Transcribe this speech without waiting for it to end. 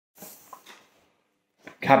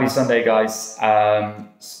happy Sunday, guys.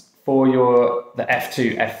 For the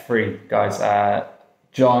F2, F3, guys,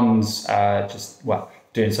 John's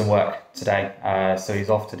doing some work today. So he's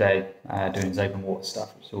off today doing his open water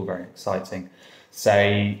stuff, which is all very exciting. So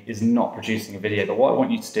he is not producing a video, but what I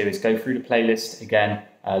want you to do is go through the playlist again,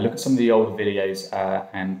 look at some of the older videos,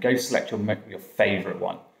 and go select your favorite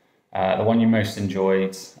one. The one you most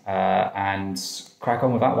enjoyed, and crack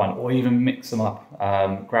on with that one, or even mix them up.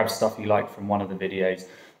 Grab stuff you like from one of the videos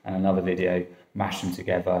and another video, mash them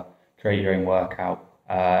together, create your own workout.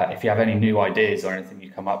 If you have any new ideas or anything you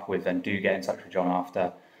come up with, then do get in touch with John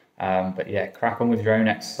after. But yeah, crack on with your own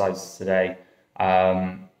exercises today.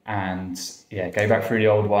 And yeah, go back through the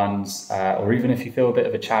old ones, or even if you feel a bit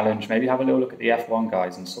of a challenge, maybe have a little look at the F1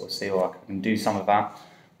 guys and sort of see, I can do some of that.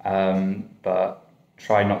 But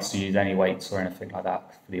try not to use any weights or anything like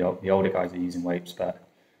that. The older guys are using weights, but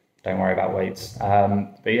don't worry about weights.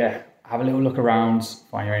 But yeah, have a little look around,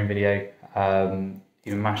 find your own video,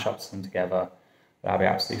 even mash up some together. That'll be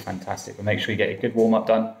absolutely fantastic. But make sure you get a good warm up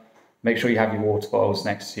done. Make sure you have your water bottles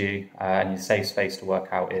next to you and your safe space to work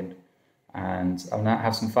out in. And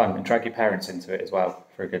have some fun and drag your parents into it as well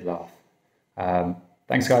for a good laugh.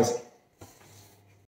 Thanks, guys.